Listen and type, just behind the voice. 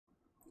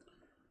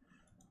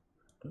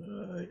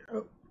Oh,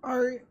 all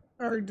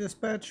right,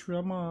 dispatch.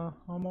 I'm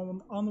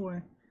on the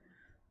way.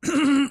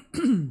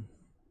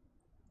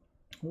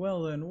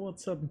 Well then,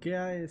 what's up,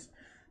 guys?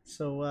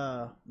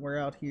 So we're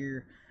out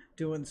here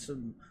doing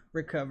some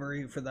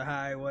recovery for the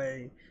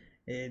highway,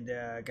 and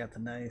got the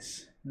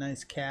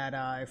nice cat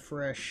eye,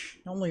 fresh,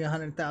 only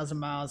 100,000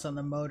 miles on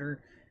the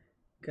motor.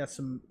 Got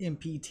some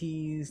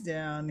MPTs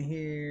down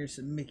here,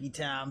 some Mickey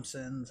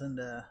Thompsons, and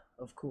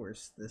of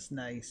course this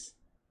nice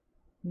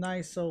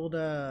old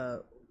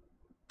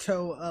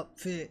toe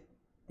upfit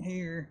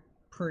here,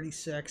 pretty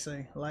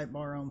sexy, light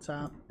bar on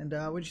top, and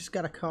we just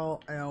got a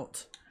call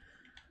out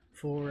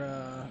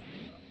for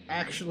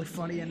actually,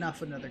 funny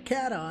enough, another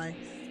cat eye.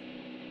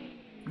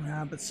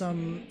 But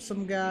some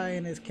guy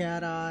in his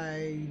cat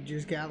eye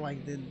just got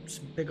like the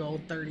big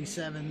old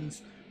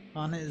 37s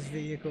on his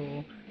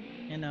vehicle,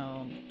 you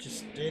know,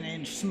 just an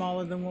inch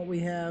smaller than what we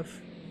have.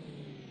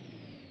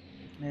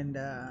 And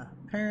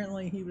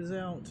apparently he was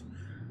out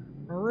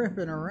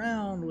ripping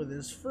around with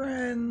his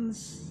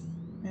friends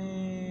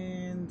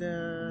and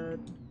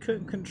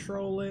couldn't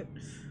control it,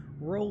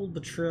 rolled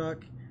the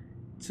truck.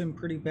 It's in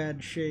pretty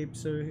bad shape,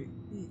 so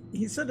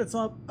he said it's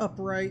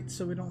upright,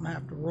 so we don't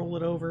have to roll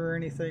it over or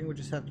anything. We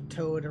just have to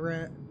tow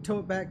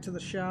it back to the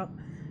shop,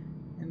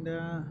 and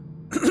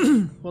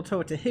we'll tow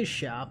it to his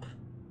shop.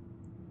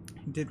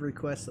 He did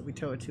request that we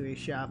tow it to a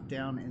shop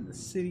down in the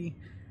city,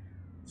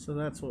 so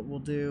that's what we'll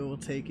do. We'll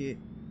take it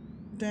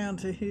down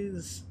to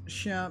his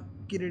shop,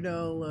 get it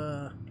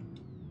all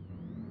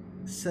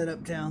set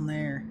up down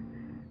there.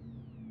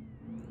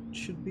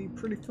 Should be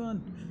pretty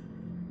fun.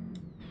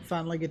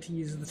 Finally get to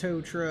use the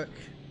tow truck.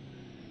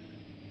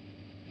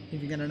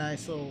 Even got a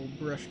nice old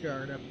brush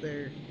guard up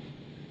there.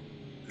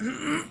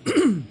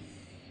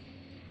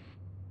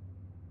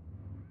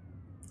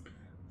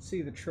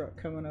 See the truck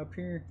coming up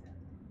here?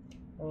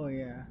 Oh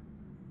yeah.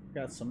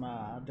 Got some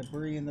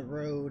debris in the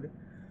road.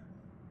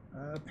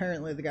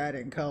 Apparently the guy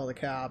didn't call the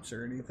cops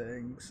or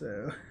anything,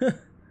 so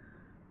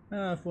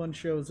if one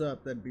shows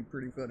up, that'd be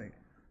pretty funny.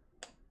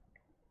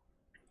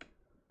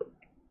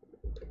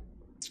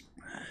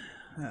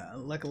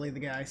 Luckily the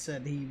guy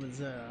said he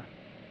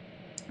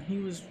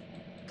was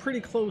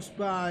pretty close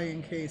by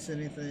in case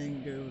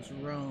anything goes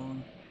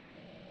wrong.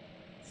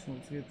 So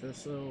let's get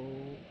this all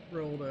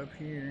rolled up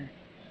here.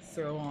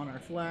 Throw on our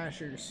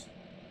flashers.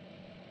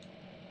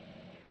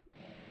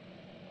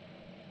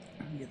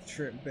 Get the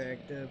truck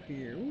backed up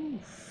here.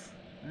 Oof,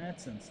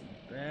 that's in some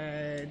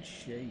bad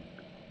shape.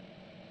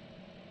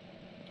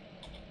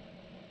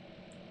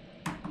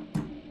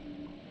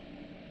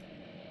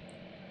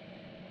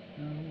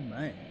 Oh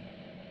man.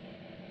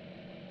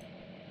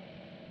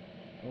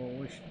 Oh,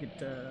 we should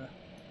get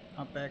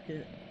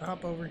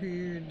hop over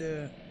here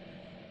and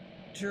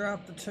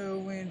drop the tow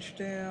winch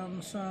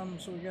down some,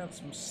 so we got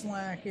some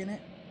slack in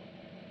it.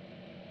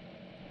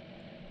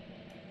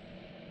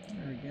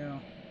 There we go.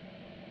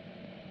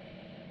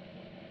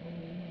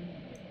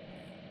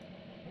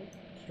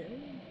 Okay.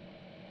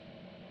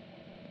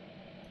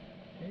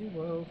 Hey,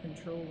 whoa,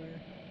 controller.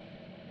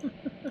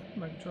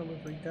 My controller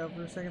freaked out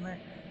for a second there.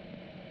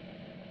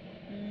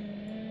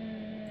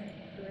 And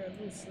grab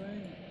this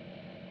thing.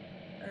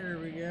 There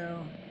we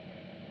go.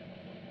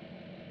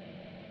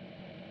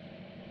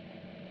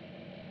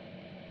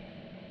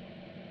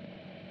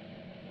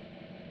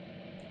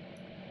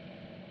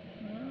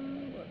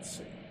 Let's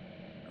see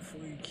if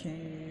we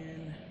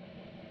can.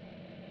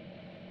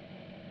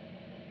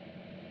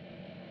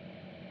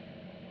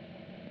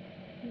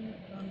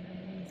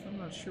 Underneath, I'm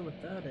not sure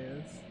what that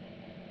is.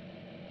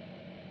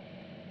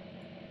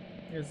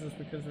 Is this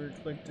because we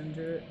clicked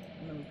into it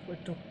and then we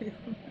clicked away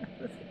from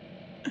it?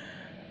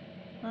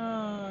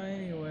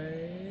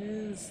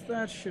 Anyways,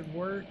 that should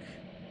work.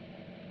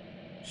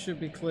 Should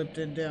be clipped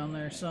in down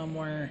there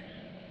somewhere.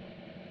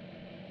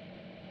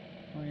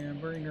 Oh yeah,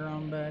 bring her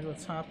on back.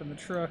 Let's hop in the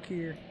truck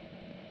here.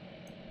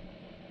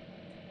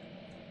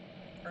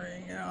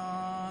 Bring it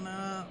on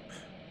up.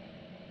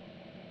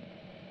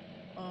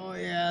 Oh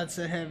yeah, it's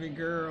a heavy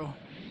girl.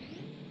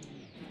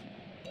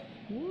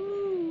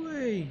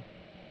 Woo-wee.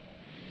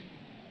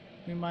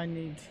 We might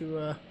need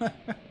to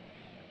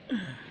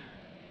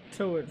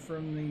tow it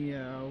from the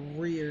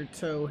rear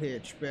tow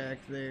hitch back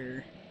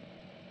there.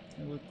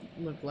 It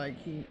looked like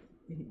he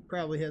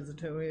probably has a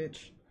tow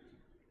hitch.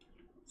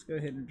 Let's go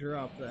ahead and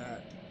drop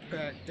that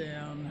back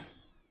down.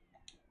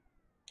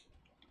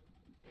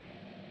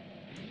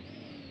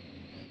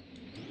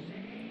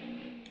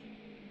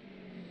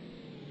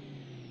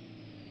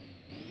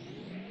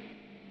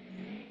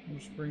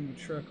 Just bring the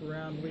truck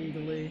around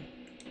legally.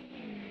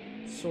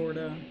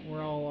 Sorta.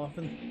 We're all off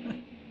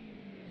in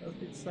the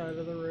other side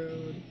of the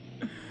road.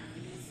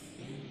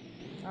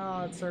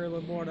 Oh, it's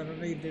early morning.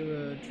 I need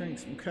to drink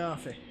some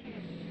coffee.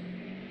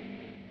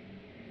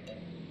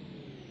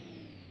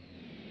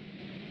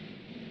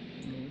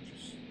 We're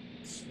just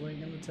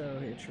slinging the tow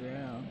hitch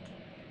around.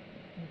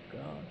 Oh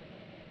god.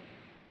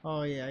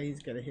 Oh yeah,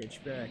 he's got a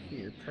hitch back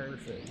here.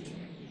 Perfect.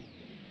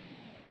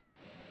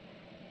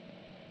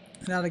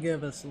 That'll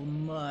give us a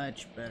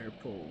much better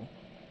pull.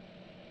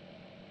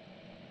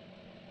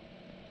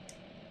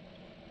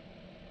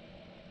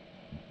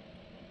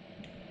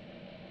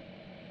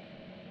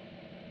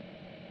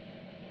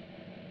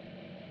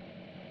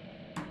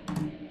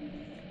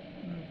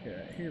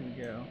 here we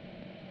go.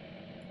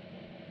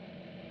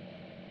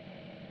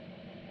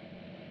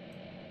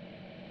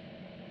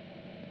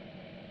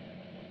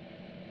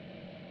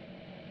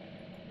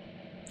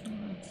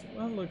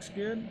 Well, looks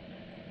good.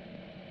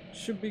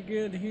 Should be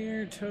good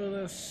here. Tow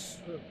this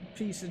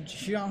piece of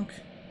junk.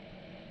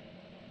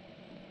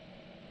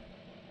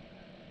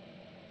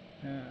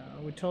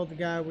 We told the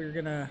guy we were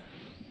gonna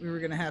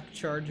have to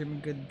charge him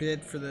a good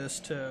bit for this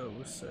tow,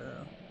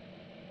 so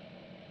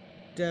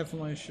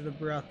definitely should have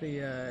brought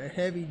the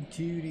heavy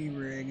duty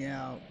rig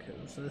out,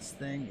 because this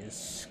thing is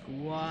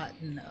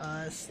squatting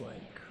us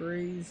like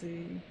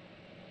crazy.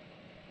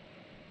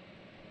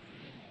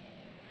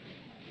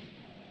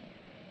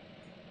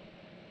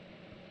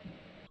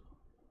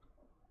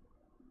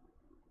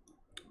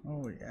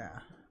 Oh yeah,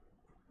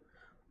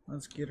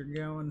 let's get her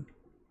going.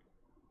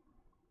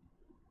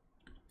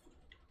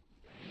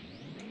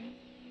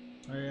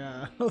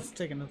 I was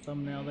taking a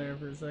thumbnail there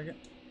for a second.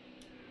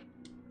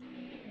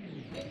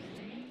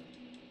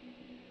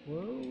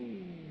 Whoa,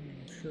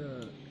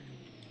 truck.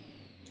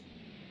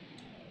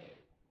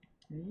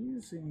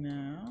 Easy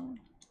now.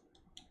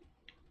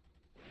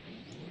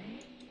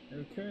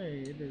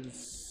 Okay, it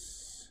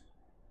is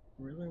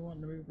really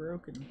wanting to be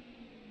broken.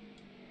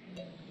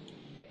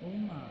 Oh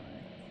my.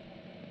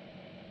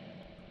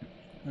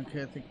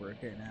 Okay, I think we're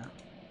okay now.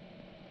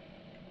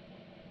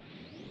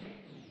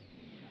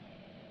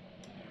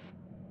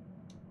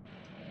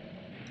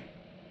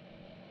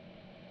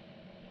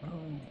 Oh.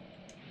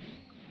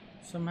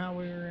 Somehow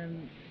we were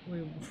in,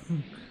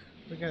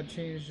 we got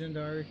changed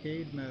into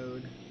arcade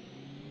mode.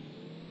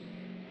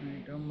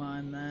 Alright, don't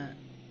mind that.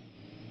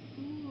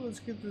 Ooh, let's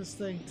get this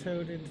thing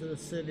towed into the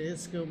city.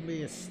 It's gonna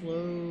be a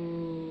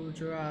slow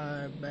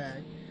drive back.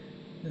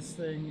 This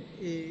thing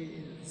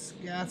is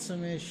got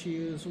some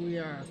issues. We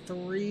are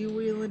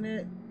three-wheeling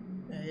it,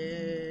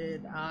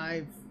 and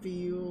I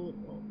feel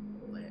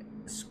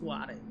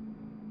squatted.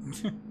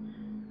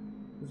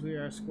 Because we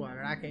are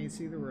squatted. I can't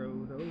see the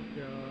road. Oh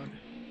god.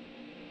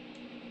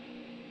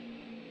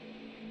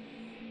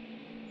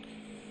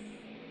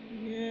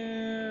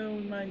 Yeah,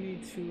 we might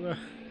need to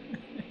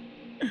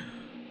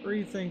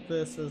rethink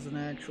this as an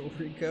actual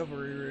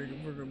recovery rig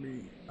if we're going to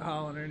be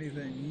hauling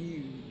anything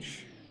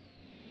huge.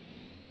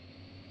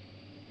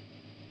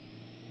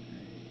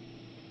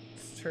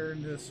 Let's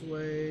turn this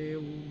way.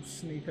 We'll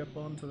sneak up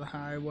onto the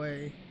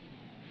highway.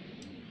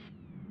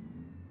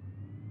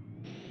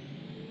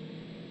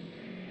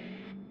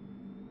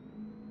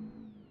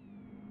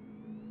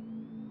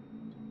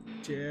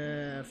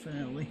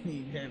 Definitely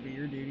need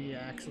heavier duty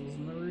axles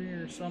in the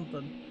rear or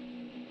something.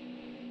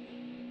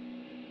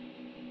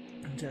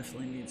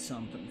 Definitely need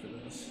something for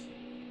this.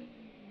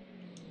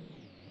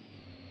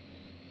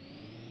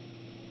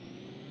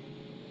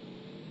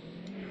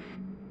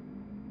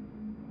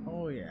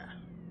 Oh yeah.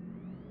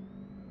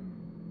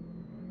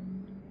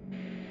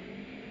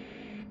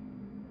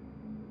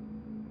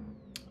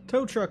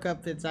 Tow truck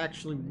upfit's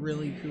actually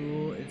really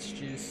cool. It's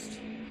just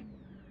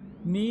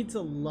needs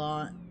a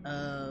lot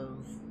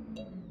of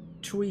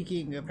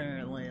tweaking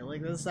apparently.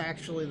 Like, this is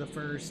actually the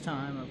first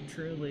time I've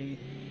truly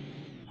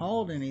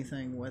hauled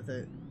anything with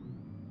it.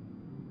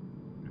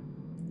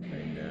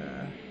 And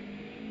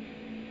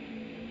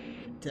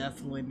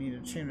definitely need a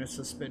tune of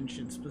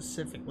suspension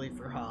specifically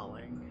for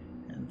hauling.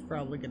 And it's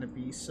probably gonna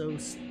be so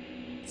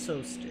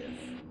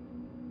stiff.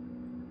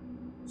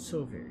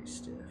 So very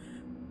stiff.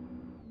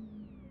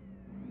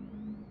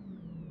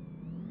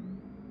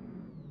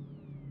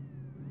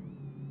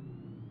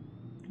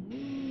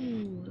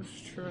 Ooh,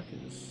 this truck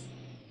is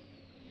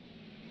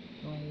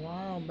going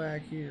wild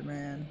back here,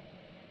 man.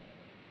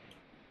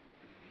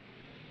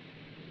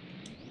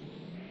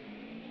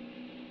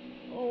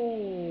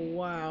 Oh,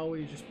 wow,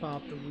 we just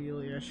popped a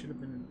wheelie. I should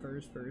have been in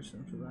first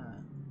person for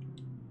that.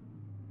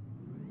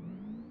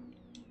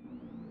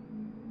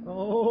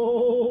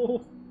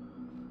 Oh,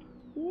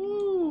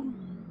 woo.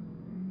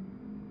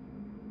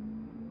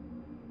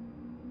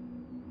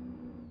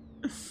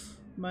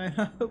 Man,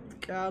 I hope the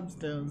cops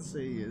don't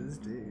see us,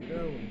 dude.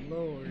 Oh,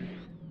 Lord.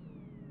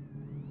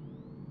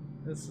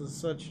 This is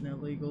such an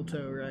illegal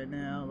tow right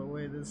now, the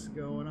way this is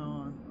going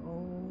on.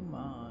 Oh,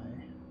 my.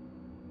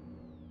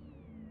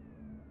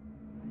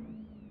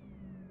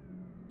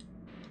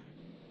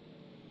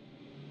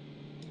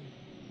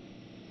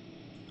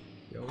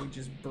 Yo, we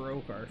just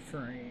broke our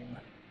frame.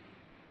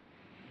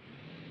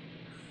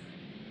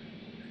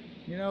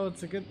 You know,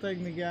 it's a good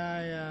thing the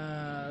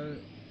guy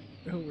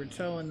who we're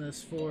towing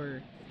this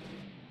for,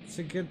 it's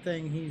a good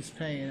thing he's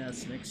paying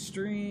us an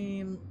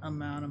extreme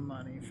amount of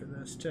money for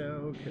this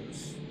tow,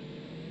 because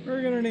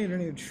we're gonna need a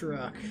new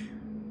truck.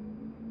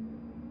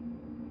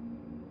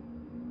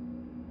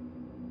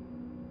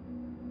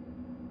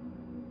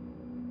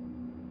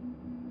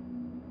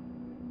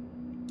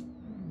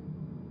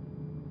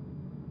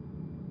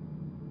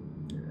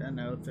 I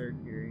know,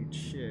 third gear eats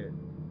shit.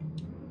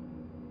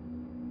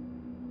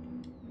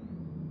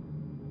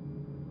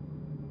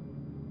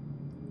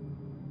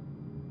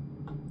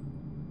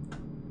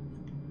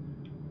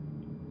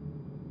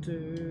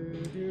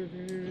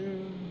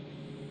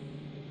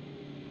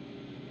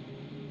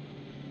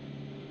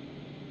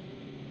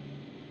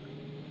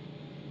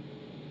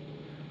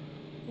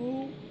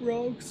 Oh,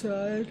 wrong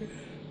side.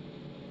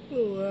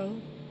 Oh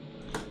well.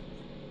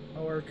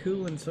 Oh, our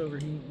coolant's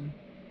overheating.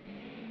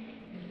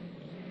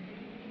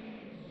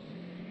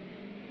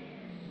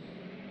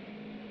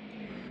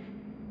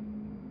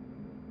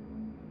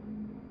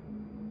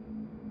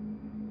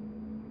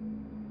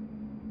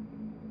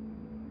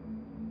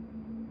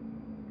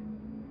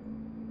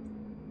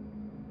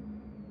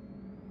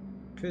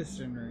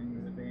 Piston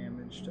rings are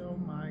damaged. Oh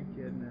my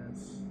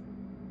goodness.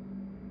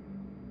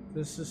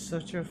 This is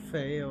such a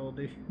fail,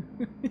 dude.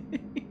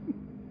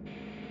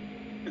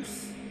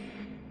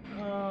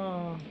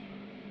 Oh.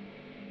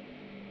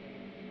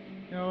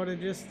 No,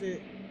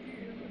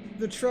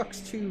 the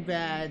truck's too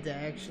bad to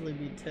actually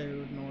be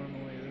towed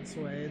normally this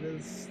way.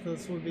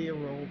 This would be a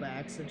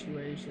rollback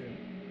situation.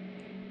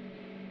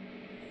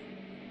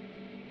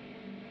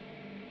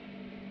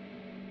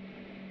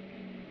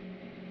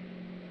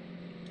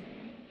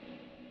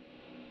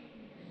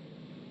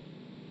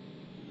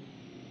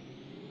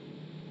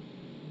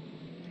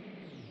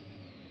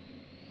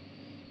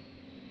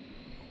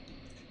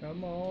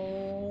 Come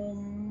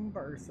on,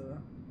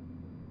 Bertha.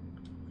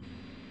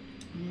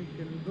 You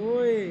can do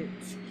it.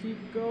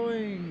 Keep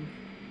going.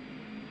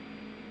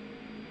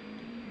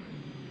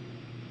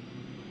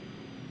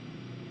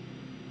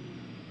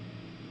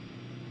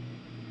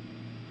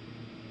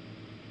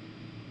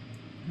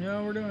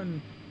 Yeah, we're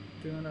doing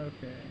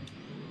okay.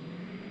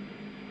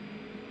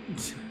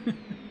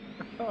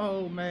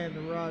 Oh man,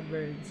 the rod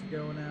bearings are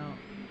going out.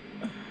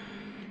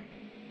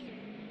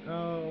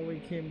 Oh, we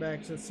came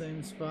back to the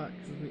same spot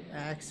because we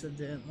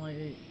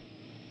accidentally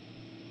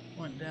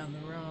went down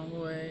the wrong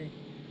way.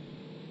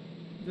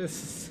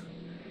 This is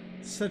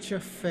such a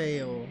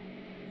fail.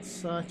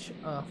 Such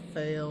a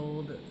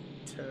failed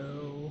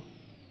tow.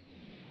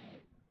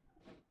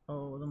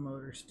 Oh, the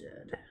motor's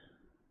dead.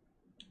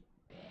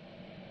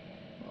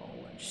 Oh,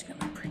 we're just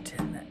gonna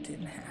pretend that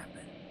didn't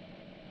happen.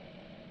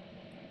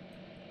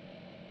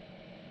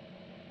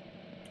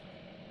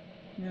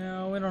 You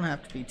know, we don't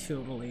have to be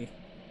totally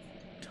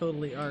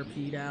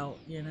RP'd out,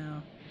 you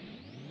know.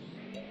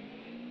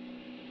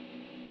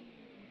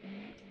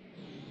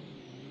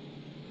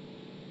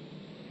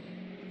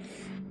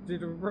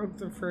 Dude, it broke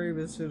the frame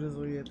as soon as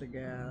we hit the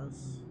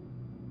gas.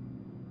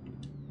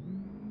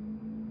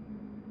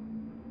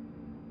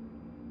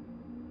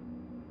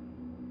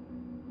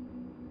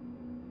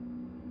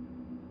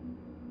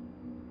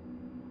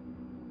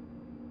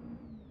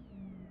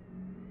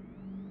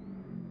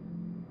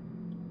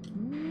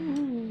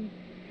 Ooh.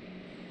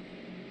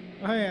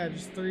 Oh yeah,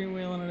 just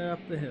three-wheeling it up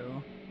the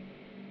hill.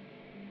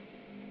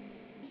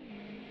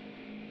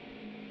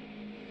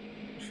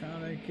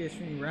 Trying to catch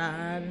me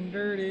riding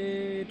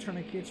dirty,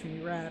 trying to catch me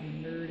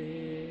riding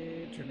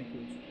dirty, trying to catch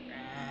me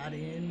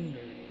riding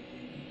dirty.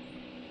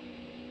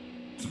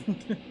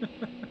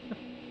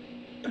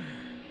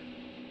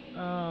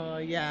 Oh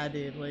yeah,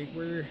 dude, like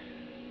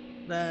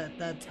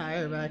that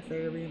tire back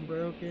there being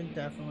broken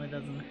definitely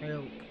doesn't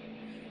help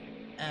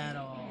at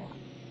all.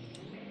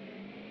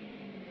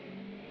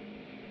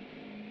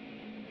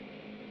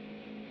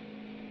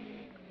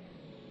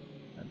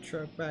 That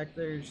truck back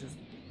there is just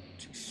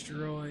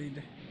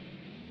destroyed.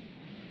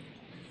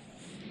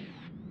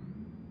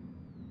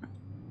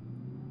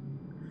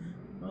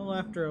 Well,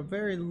 after a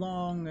very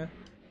long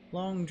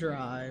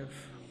drive,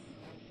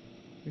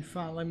 we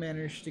finally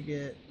managed to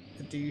get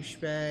the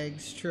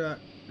douchebag's truck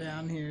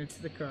down here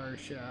to the car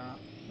shop,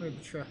 or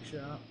the truck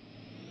shop.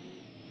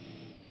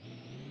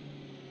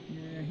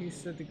 Yeah, he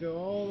said to go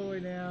all the way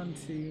down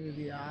to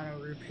the auto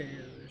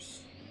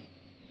repairs.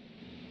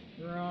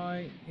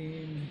 Right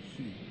in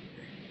here.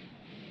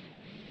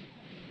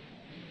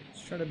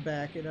 Let's try to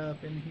back it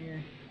up in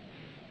here.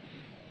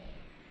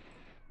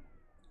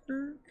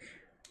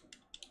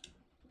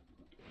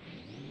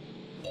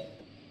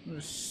 I'm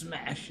just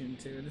smash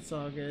into it. It's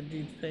all good.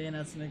 Dude's paying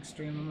us an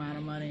extreme amount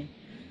of money.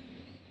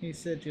 He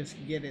said just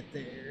get it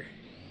there.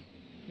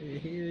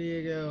 Here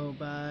you go,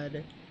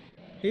 bud.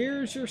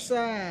 Here's your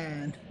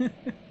sign.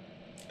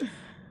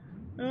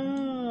 Oh,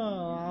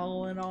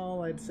 all in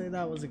all, I'd say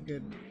that was a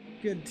good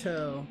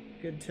tow.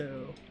 Good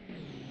tow.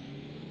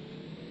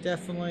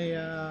 Definitely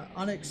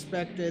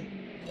unexpected.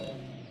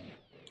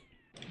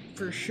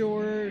 For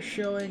sure,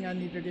 showing I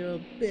need to do a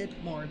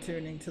bit more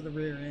tuning to the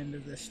rear end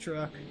of this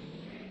truck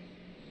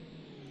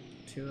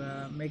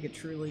to make it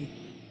truly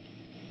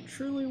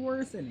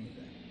worth anything.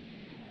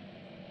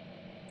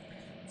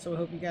 So I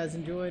hope you guys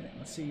enjoyed, and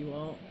I'll see you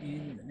all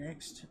in the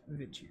next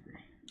video.